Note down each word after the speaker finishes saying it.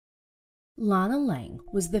Lana Lang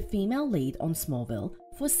was the female lead on Smallville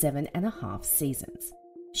for 7.5 seasons.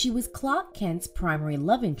 She was Clark Kent's primary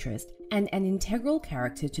love interest and an integral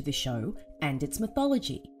character to the show and its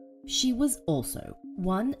mythology. She was also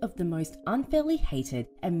one of the most unfairly hated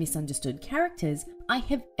and misunderstood characters I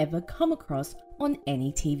have ever come across on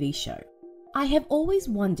any TV show. I have always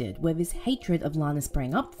wondered where this hatred of Lana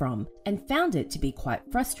sprang up from and found it to be quite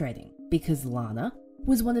frustrating, because Lana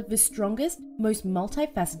was one of the strongest, most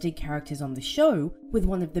multifaceted characters on the show with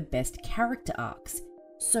one of the best character arcs.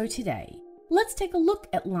 So today, let's take a look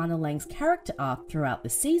at Lana Lang's character arc throughout the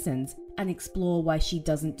seasons and explore why she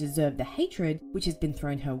doesn't deserve the hatred which has been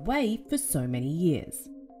thrown her way for so many years.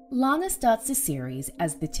 Lana starts the series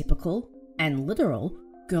as the typical, and literal,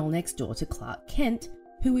 girl next door to Clark Kent,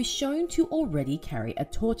 who is shown to already carry a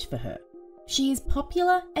torch for her. She is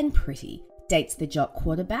popular and pretty, dates the jock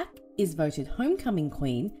quarterback, is voted homecoming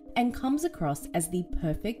queen, and comes across as the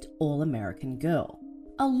perfect all-American girl.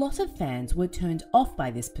 A lot of fans were turned off by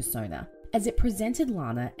this persona, as it presented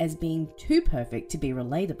Lana as being too perfect to be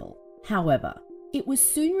relatable. However, it was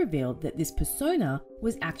soon revealed that this persona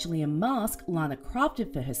was actually a mask Lana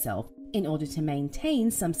crafted for herself in order to maintain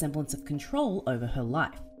some semblance of control over her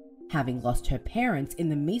life. Having lost her parents in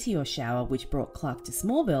the meteor shower which brought Clark to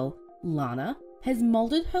Smallville, Lana has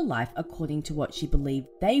molded her life according to what she believed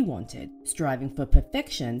they wanted, striving for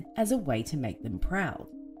perfection as a way to make them proud.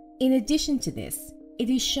 In addition to this, it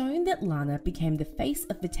is shown that Lana became the face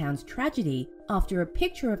of the town's tragedy after a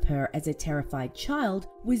picture of her as a terrified child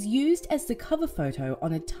was used as the cover photo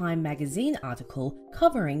on a Time magazine article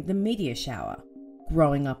covering the meteor shower.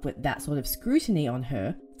 Growing up with that sort of scrutiny on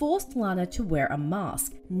her forced Lana to wear a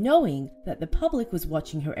mask, knowing that the public was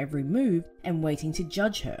watching her every move and waiting to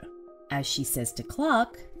judge her. As she says to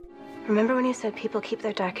Clark, "Remember when you said people keep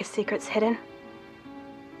their darkest secrets hidden?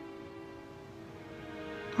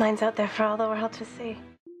 Mine's out there for all the world to see."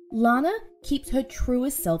 Lana keeps her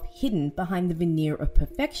truest self hidden behind the veneer of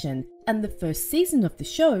perfection, and the first season of the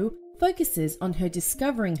show focuses on her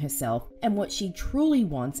discovering herself and what she truly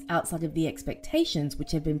wants outside of the expectations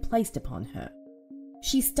which have been placed upon her.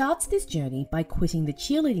 She starts this journey by quitting the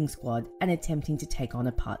cheerleading squad and attempting to take on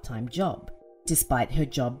a part-time job. Despite her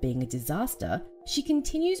job being a disaster, she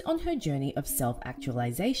continues on her journey of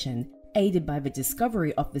self-actualization, aided by the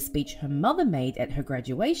discovery of the speech her mother made at her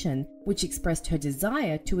graduation, which expressed her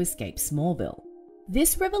desire to escape Smallville.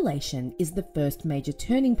 This revelation is the first major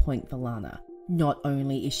turning point for Lana. Not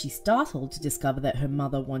only is she startled to discover that her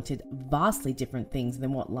mother wanted vastly different things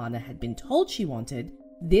than what Lana had been told she wanted,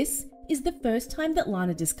 this is the first time that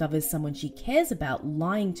Lana discovers someone she cares about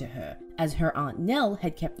lying to her, as her Aunt Nell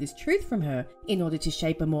had kept this truth from her in order to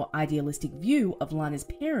shape a more idealistic view of Lana's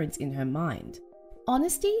parents in her mind.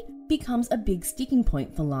 Honesty becomes a big sticking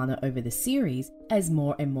point for Lana over the series, as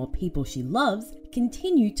more and more people she loves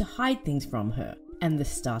continue to hide things from her, and the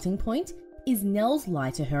starting point is Nell's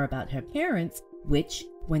lie to her about her parents, which,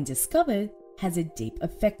 when discovered, has a deep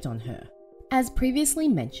effect on her. As previously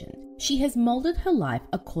mentioned, she has molded her life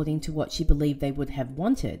according to what she believed they would have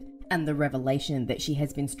wanted, and the revelation that she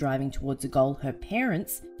has been striving towards a goal her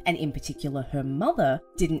parents, and in particular her mother,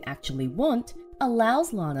 didn't actually want,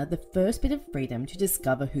 allows Lana the first bit of freedom to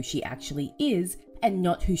discover who she actually is and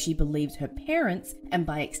not who she believes her parents, and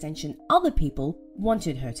by extension other people,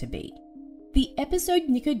 wanted her to be. The episode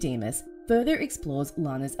Nicodemus further explores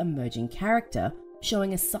Lana's emerging character,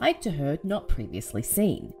 showing a side to her not previously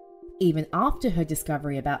seen. Even after her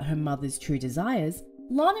discovery about her mother's true desires,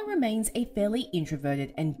 Lana remains a fairly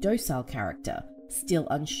introverted and docile character, still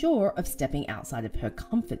unsure of stepping outside of her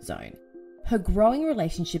comfort zone. Her growing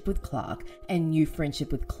relationship with Clark and new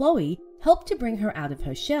friendship with Chloe help to bring her out of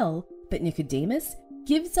her shell, but Nicodemus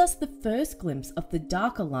gives us the first glimpse of the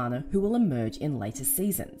darker Lana who will emerge in later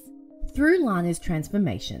seasons. Through Lana's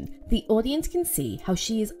transformation, the audience can see how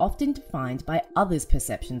she is often defined by others'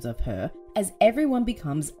 perceptions of her, as everyone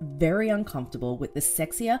becomes very uncomfortable with the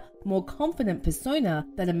sexier, more confident persona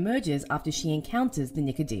that emerges after she encounters the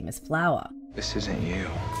Nicodemus flower. This isn't you.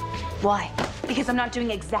 Why? Because I'm not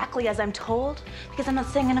doing exactly as I'm told? Because I'm not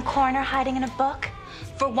sitting in a corner hiding in a book?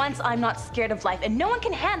 For once, I'm not scared of life, and no one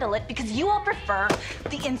can handle it because you all prefer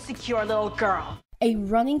the insecure little girl. A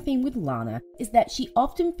running theme with Lana is that she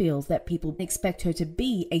often feels that people expect her to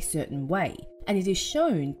be a certain way, and it is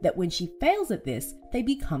shown that when she fails at this, they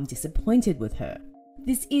become disappointed with her.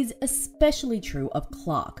 This is especially true of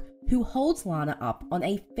Clark, who holds Lana up on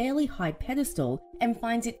a fairly high pedestal and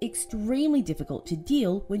finds it extremely difficult to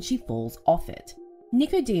deal when she falls off it.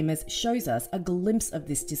 Nicodemus shows us a glimpse of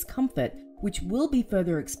this discomfort, which will be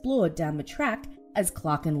further explored down the track as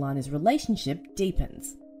Clark and Lana's relationship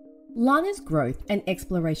deepens. Lana's growth and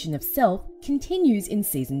exploration of self continues in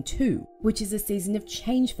Season 2, which is a season of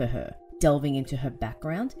change for her, delving into her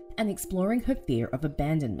background and exploring her fear of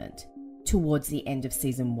abandonment. Towards the end of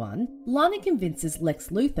Season 1, Lana convinces Lex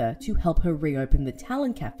Luthor to help her reopen the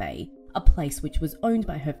Talon Cafe, a place which was owned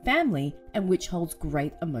by her family and which holds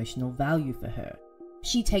great emotional value for her.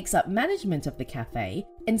 She takes up management of the cafe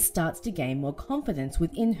and starts to gain more confidence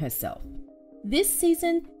within herself. This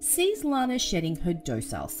season sees Lana shedding her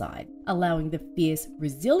docile side, allowing the fierce,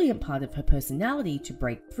 resilient part of her personality to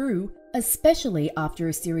break through, especially after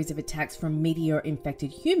a series of attacks from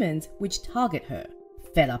meteor-infected humans which target her.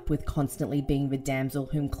 Fed up with constantly being the damsel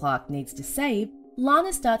whom Clark needs to save,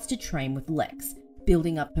 Lana starts to train with Lex,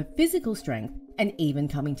 building up her physical strength and even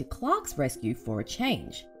coming to Clark's rescue for a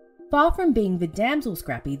change. Far from being the damsel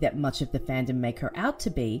Scrappy that much of the fandom make her out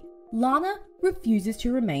to be, Lana refuses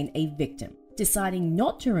to remain a victim, deciding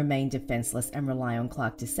not to remain defenseless and rely on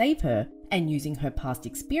Clark to save her, and using her past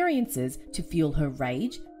experiences to fuel her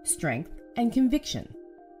rage, strength, and conviction.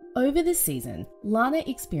 Over the season, Lana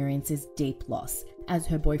experiences deep loss, as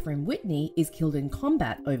her boyfriend Whitney is killed in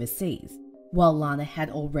combat overseas. While Lana had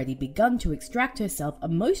already begun to extract herself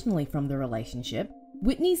emotionally from the relationship,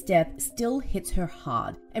 Whitney's death still hits her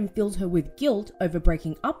hard and fills her with guilt over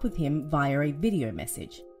breaking up with him via a video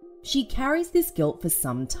message. She carries this guilt for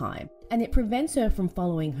some time, and it prevents her from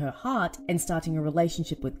following her heart and starting a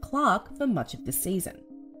relationship with Clark for much of the season.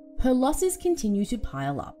 Her losses continue to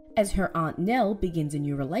pile up as her Aunt Nell begins a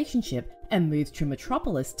new relationship and moves to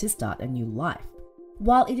Metropolis to start a new life.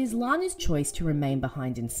 While it is Lana's choice to remain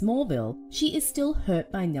behind in Smallville, she is still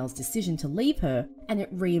hurt by Nell's decision to leave her, and it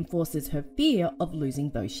reinforces her fear of losing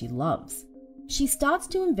those she loves. She starts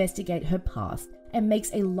to investigate her past and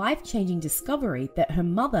makes a life-changing discovery that her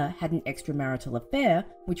mother had an extramarital affair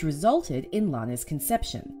which resulted in Lana's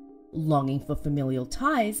conception. Longing for familial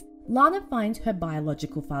ties, Lana finds her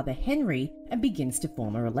biological father Henry and begins to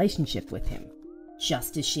form a relationship with him.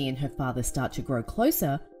 Just as she and her father start to grow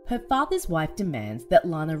closer, her father's wife demands that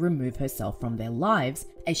Lana remove herself from their lives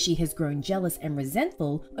as she has grown jealous and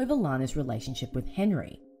resentful over Lana's relationship with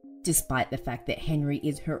Henry. Despite the fact that Henry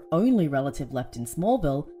is her only relative left in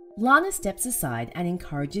Smallville, Lana steps aside and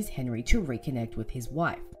encourages Henry to reconnect with his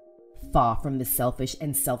wife. Far from the selfish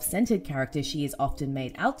and self-centered character she is often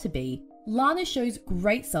made out to be, Lana shows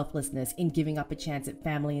great selflessness in giving up a chance at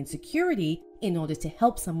family and security in order to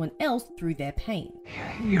help someone else through their pain.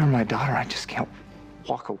 You're my daughter. I just can't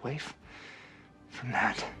walk away from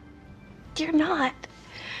that. You're not.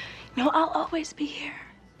 No, I'll always be here.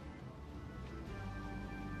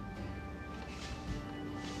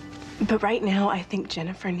 But right now, I think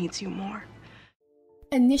Jennifer needs you more.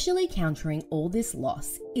 Initially countering all this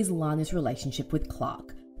loss is Lana's relationship with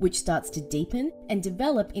Clark, which starts to deepen and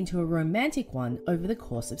develop into a romantic one over the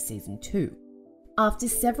course of Season 2. After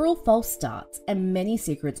several false starts and many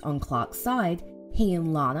secrets on Clark's side, he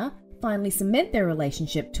and Lana finally cement their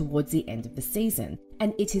relationship towards the end of the season,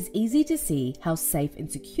 and it is easy to see how safe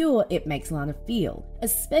and secure it makes Lana feel,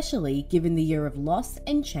 especially given the year of loss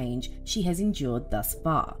and change she has endured thus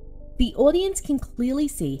far. The audience can clearly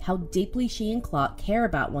see how deeply she and Clark care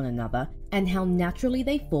about one another and how naturally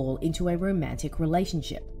they fall into a romantic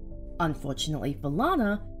relationship. Unfortunately for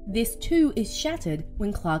Lana, this too is shattered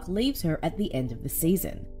when Clark leaves her at the end of the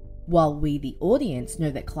season. While we, the audience, know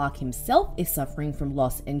that Clark himself is suffering from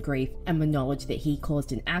loss and grief and the knowledge that he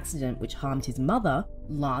caused an accident which harmed his mother,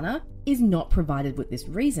 Lana is not provided with this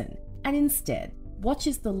reason, and instead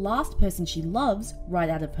watches the last person she loves ride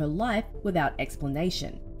out of her life without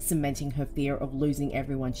explanation, cementing her fear of losing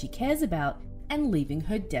everyone she cares about and leaving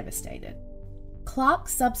her devastated.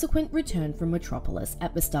 Clark's subsequent return from Metropolis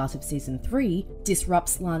at the start of Season 3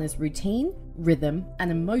 disrupts Lana's routine, rhythm,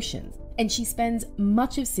 and emotions, and she spends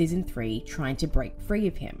much of Season 3 trying to break free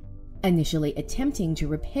of him. Initially attempting to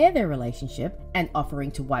repair their relationship and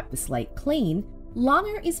offering to wipe the slate clean,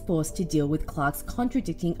 Lana is forced to deal with Clark's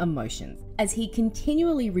contradicting emotions as he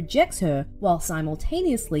continually rejects her while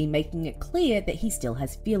simultaneously making it clear that he still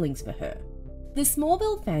has feelings for her. The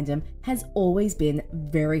Smallville fandom has always been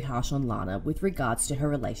very harsh on Lana with regards to her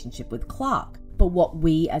relationship with Clark, but what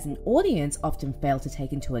we as an audience often fail to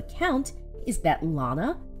take into account is that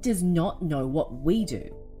Lana does not know what we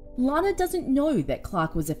do. Lana doesn't know that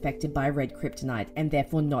Clark was affected by red kryptonite and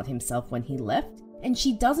therefore not himself when he left, and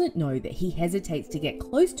she doesn't know that he hesitates to get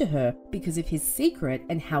close to her because of his secret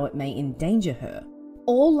and how it may endanger her.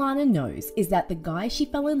 All Lana knows is that the guy she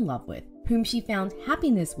fell in love with, whom she found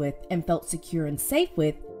happiness with and felt secure and safe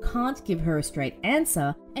with, can't give her a straight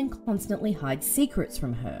answer and constantly hides secrets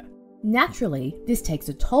from her. Naturally, this takes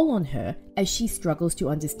a toll on her as she struggles to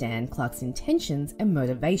understand Clark's intentions and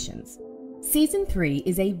motivations. Season 3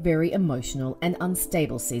 is a very emotional and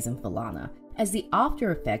unstable season for Lana, as the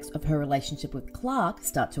after effects of her relationship with Clark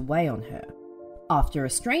start to weigh on her. After a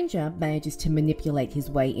stranger manages to manipulate his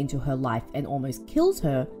way into her life and almost kills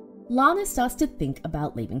her, Lana starts to think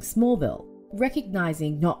about leaving Smallville,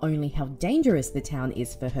 recognizing not only how dangerous the town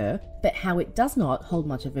is for her, but how it does not hold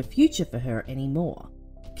much of a future for her anymore.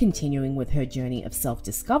 Continuing with her journey of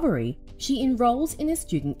self-discovery, she enrolls in a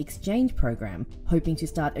student exchange program, hoping to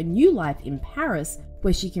start a new life in Paris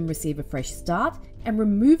where she can receive a fresh start and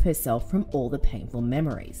remove herself from all the painful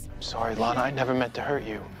memories. Sorry, Lana, I never meant to hurt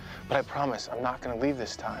you, but I promise I'm not going to leave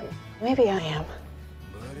this time. Maybe I am.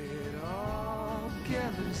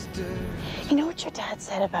 You know what your dad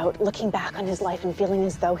said about looking back on his life and feeling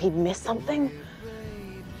as though he'd missed something?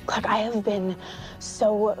 Clark, I have been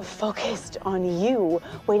so focused on you,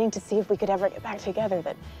 waiting to see if we could ever get back together,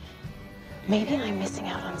 that maybe I'm missing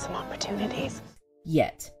out on some opportunities.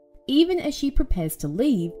 Yet, even as she prepares to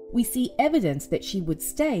leave, we see evidence that she would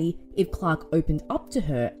stay if Clark opened up to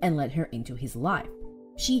her and let her into his life.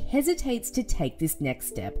 She hesitates to take this next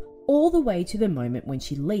step all the way to the moment when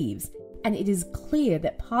she leaves, and it is clear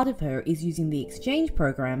that part of her is using the exchange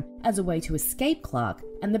program as a way to escape Clark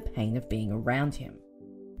and the pain of being around him.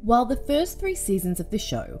 While the first 3 seasons of the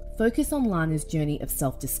show focus on Lana's journey of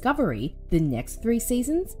self-discovery, the next 3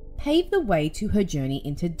 seasons pave the way to her journey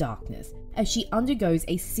into darkness as she undergoes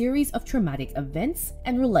a series of traumatic events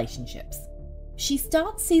and relationships. She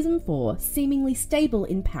starts season 4 seemingly stable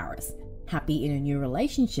in Paris, happy in a new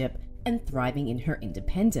relationship, and thriving in her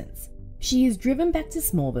independence. She is driven back to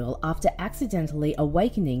Smallville after accidentally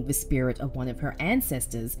awakening the spirit of one of her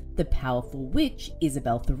ancestors, the powerful witch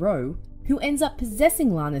Isabel Thoreau, who ends up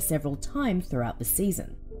possessing Lana several times throughout the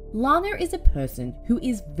season. Lana is a person who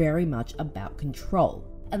is very much about control,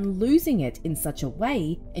 and losing it in such a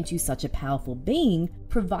way into such a powerful being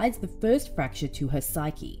provides the first fracture to her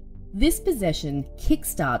psyche. This possession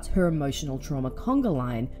kickstarts her emotional trauma conga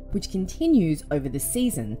line, which continues over the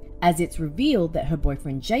season, as it's revealed that her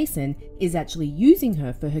boyfriend Jason is actually using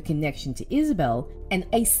her for her connection to Isabel, and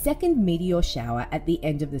a second meteor shower at the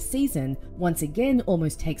end of the season once again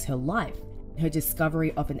almost takes her life. Her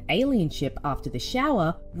discovery of an alien ship after the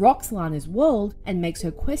shower rocks Lana's world and makes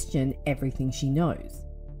her question everything she knows.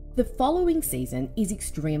 The following season is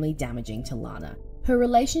extremely damaging to Lana. Her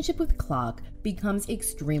relationship with Clark becomes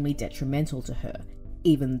extremely detrimental to her,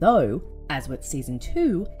 even though, as with season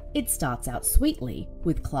 2, it starts out sweetly,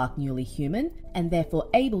 with Clark newly human and therefore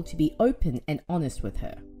able to be open and honest with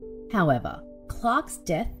her. However, Clark's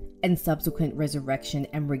death and subsequent resurrection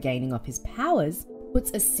and regaining of his powers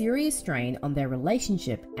puts a serious strain on their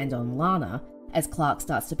relationship and on Lana, as Clark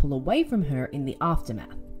starts to pull away from her in the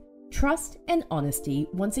aftermath. Trust and honesty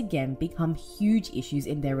once again become huge issues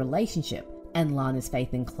in their relationship, and Lana's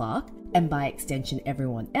faith in Clark, and by extension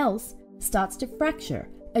everyone else, starts to fracture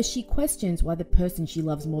as she questions why the person she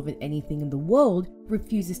loves more than anything in the world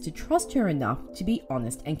refuses to trust her enough to be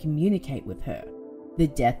honest and communicate with her. The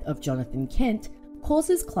death of Jonathan Kent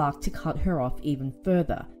causes Clark to cut her off even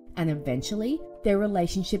further, and eventually their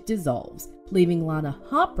relationship dissolves, leaving Lana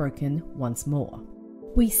heartbroken once more.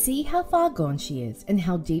 We see how far gone she is and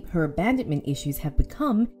how deep her abandonment issues have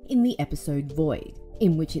become in the episode Void,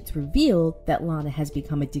 in which it's revealed that Lana has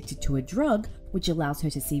become addicted to a drug which allows her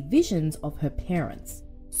to see visions of her parents.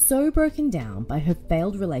 So broken down by her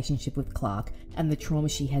failed relationship with Clark and the trauma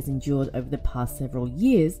she has endured over the past several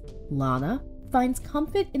years, Lana finds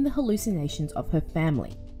comfort in the hallucinations of her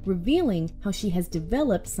family, revealing how she has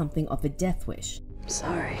developed something of a death wish. I'm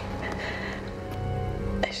sorry.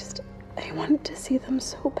 I wanted to see them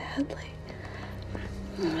so badly.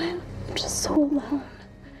 I'm just so alone.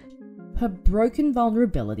 Her broken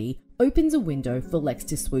vulnerability opens a window for Lex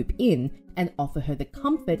to swoop in and offer her the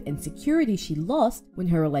comfort and security she lost when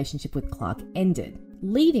her relationship with Clark ended,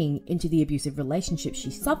 leading into the abusive relationship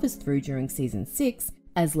she suffers through during season 6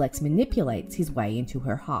 as Lex manipulates his way into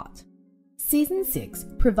her heart. Season 6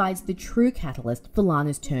 provides the true catalyst for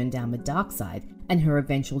Lana's turn down the dark side and her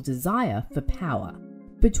eventual desire for power.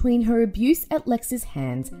 Between her abuse at Lex's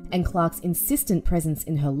hands and Clark's insistent presence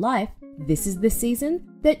in her life, this is the season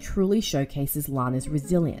that truly showcases Lana's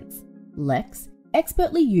resilience. Lex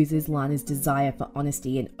expertly uses Lana's desire for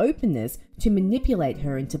honesty and openness to manipulate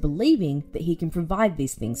her into believing that he can provide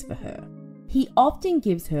these things for her. He often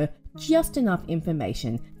gives her just enough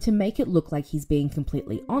information to make it look like he's being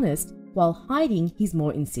completely honest while hiding his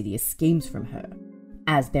more insidious schemes from her.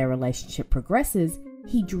 As their relationship progresses,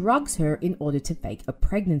 he drugs her in order to fake a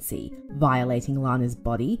pregnancy, violating Lana's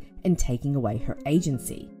body and taking away her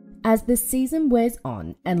agency. As the season wears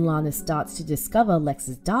on and Lana starts to discover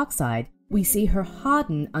Lex's dark side, we see her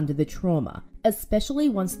harden under the trauma, especially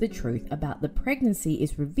once the truth about the pregnancy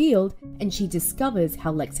is revealed and she discovers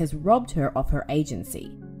how Lex has robbed her of her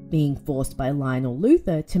agency. Being forced by Lionel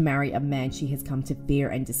Luthor to marry a man she has come to fear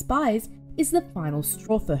and despise is the final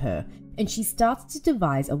straw for her, and she starts to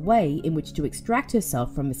devise a way in which to extract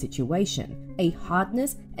herself from the situation, a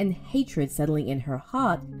hardness and hatred settling in her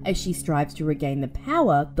heart as she strives to regain the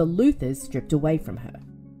power the Luthors stripped away from her.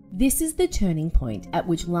 This is the turning point at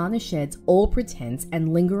which Lana sheds all pretense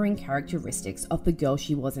and lingering characteristics of the girl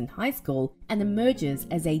she was in high school and emerges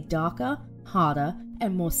as a darker, harder,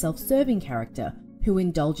 and more self-serving character who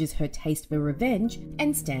indulges her taste for revenge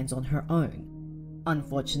and stands on her own.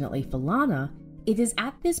 Unfortunately for Lana, it is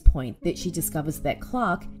at this point that she discovers that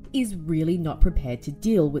Clark is really not prepared to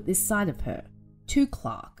deal with this side of her. To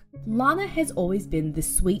Clark, Lana has always been the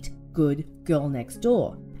sweet, good girl next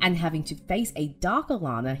door, and having to face a darker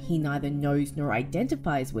Lana he neither knows nor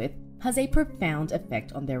identifies with has a profound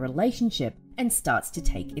effect on their relationship and starts to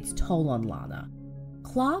take its toll on Lana.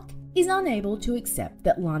 Clark is unable to accept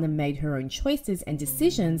that Lana made her own choices and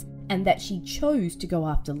decisions and that she chose to go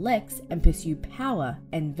after Lex and pursue power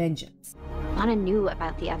and vengeance. Lana knew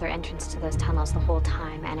about the other entrance to those tunnels the whole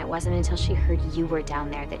time, and it wasn't until she heard you were down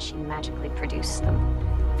there that she magically produced them.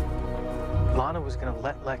 Lana was gonna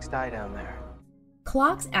let Lex die down there.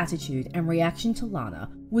 Clark's attitude and reaction to Lana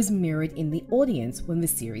was mirrored in the audience when the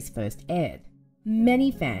series first aired.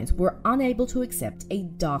 Many fans were unable to accept a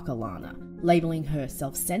darker Lana, labeling her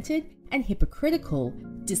self-centered and hypocritical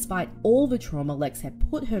despite all the trauma Lex had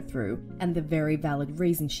put her through and the very valid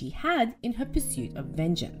reason she had in her pursuit of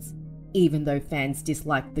vengeance. Even though fans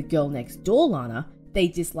disliked the girl next door Lana, they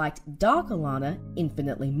disliked darker Lana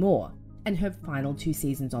infinitely more, and her final 2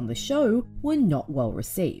 seasons on the show were not well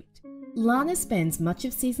received. Lana spends much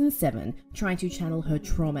of season 7 trying to channel her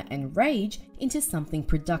trauma and rage into something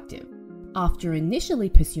productive. After initially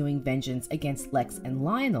pursuing vengeance against Lex and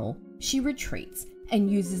Lionel, she retreats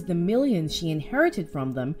and uses the millions she inherited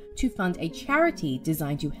from them to fund a charity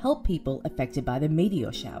designed to help people affected by the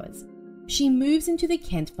meteor showers. She moves into the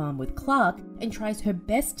Kent farm with Clark and tries her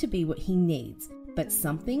best to be what he needs, but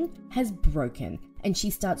something has broken and she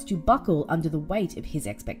starts to buckle under the weight of his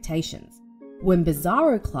expectations. When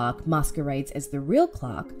Bizarro Clark masquerades as the real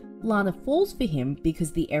Clark, Lana falls for him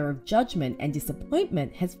because the air of judgment and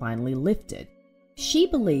disappointment has finally lifted. She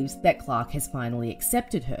believes that Clark has finally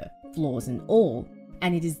accepted her, flaws and all,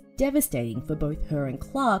 and it is devastating for both her and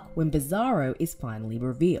Clark when Bizarro is finally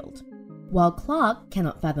revealed. While Clark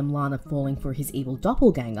cannot fathom Lana falling for his evil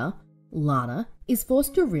doppelganger, Lana is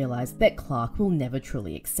forced to realize that Clark will never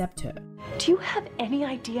truly accept her. Do you have any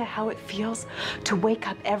idea how it feels to wake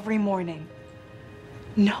up every morning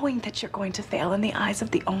knowing that you're going to fail in the eyes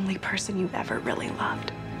of the only person you've ever really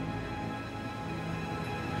loved?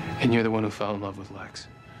 And you're the one who fell in love with Lex.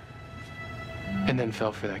 And then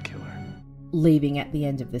fell for that killer. Leaving at the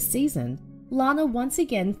end of the season, Lana once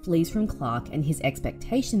again flees from Clark and his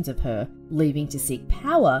expectations of her, leaving to seek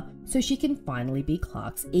power so she can finally be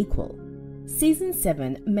Clark's equal. Season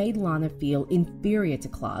 7 made Lana feel inferior to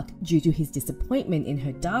Clark due to his disappointment in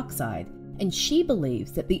her dark side, and she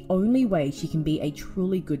believes that the only way she can be a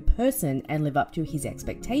truly good person and live up to his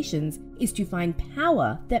expectations is to find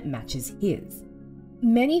power that matches his.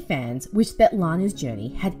 Many fans wish that Lana's journey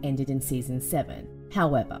had ended in Season 7.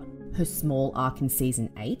 However, her small arc in Season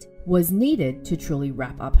 8 was needed to truly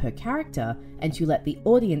wrap up her character and to let the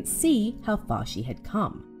audience see how far she had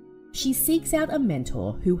come. She seeks out a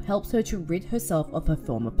mentor who helps her to rid herself of her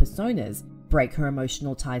former personas, break her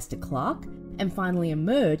emotional ties to Clark, and finally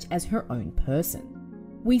emerge as her own person.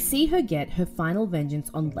 We see her get her final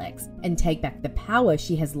vengeance on Lex and take back the power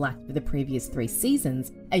she has lacked for the previous 3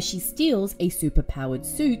 seasons as she steals a superpowered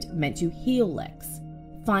suit meant to heal Lex.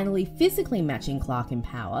 Finally physically matching Clark in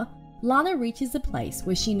power, Lana reaches a place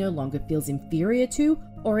where she no longer feels inferior to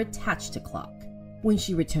or attached to Clark. When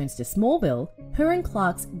she returns to Smallville, her and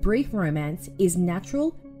Clark's brief romance is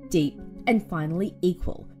natural, deep, and finally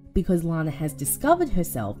equal because Lana has discovered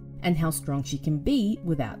herself and how strong she can be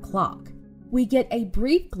without Clark. We get a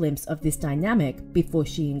brief glimpse of this dynamic before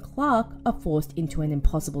she and Clark are forced into an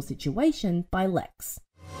impossible situation by Lex.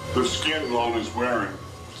 The skin Lana's wearing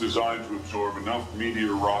is designed to absorb enough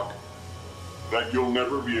meteor rock that you'll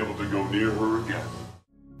never be able to go near her again.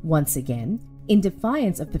 Once again, in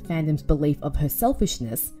defiance of the fandom's belief of her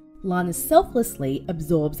selfishness, Lana selflessly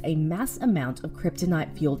absorbs a mass amount of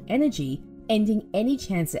kryptonite-fueled energy, ending any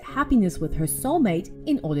chance at happiness with her soulmate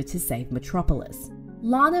in order to save Metropolis.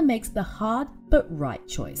 Lana makes the hard but right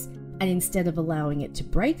choice, and instead of allowing it to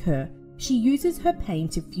break her, she uses her pain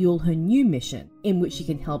to fuel her new mission, in which she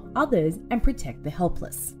can help others and protect the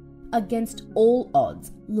helpless. Against all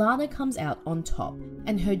odds, Lana comes out on top,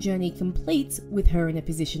 and her journey completes with her in a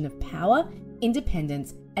position of power,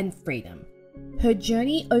 independence, and freedom. Her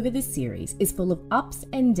journey over the series is full of ups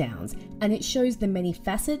and downs, and it shows the many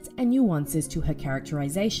facets and nuances to her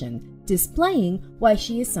characterization, displaying why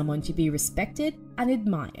she is someone to be respected and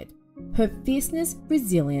admired. Her fierceness,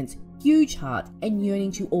 resilience, huge heart, and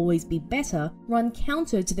yearning to always be better run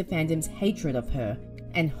counter to the fandom's hatred of her,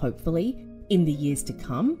 and hopefully, in the years to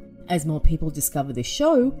come, as more people discover the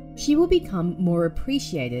show, she will become more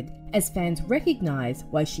appreciated as fans recognize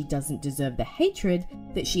why she doesn't deserve the hatred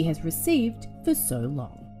that she has received for so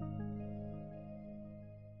long.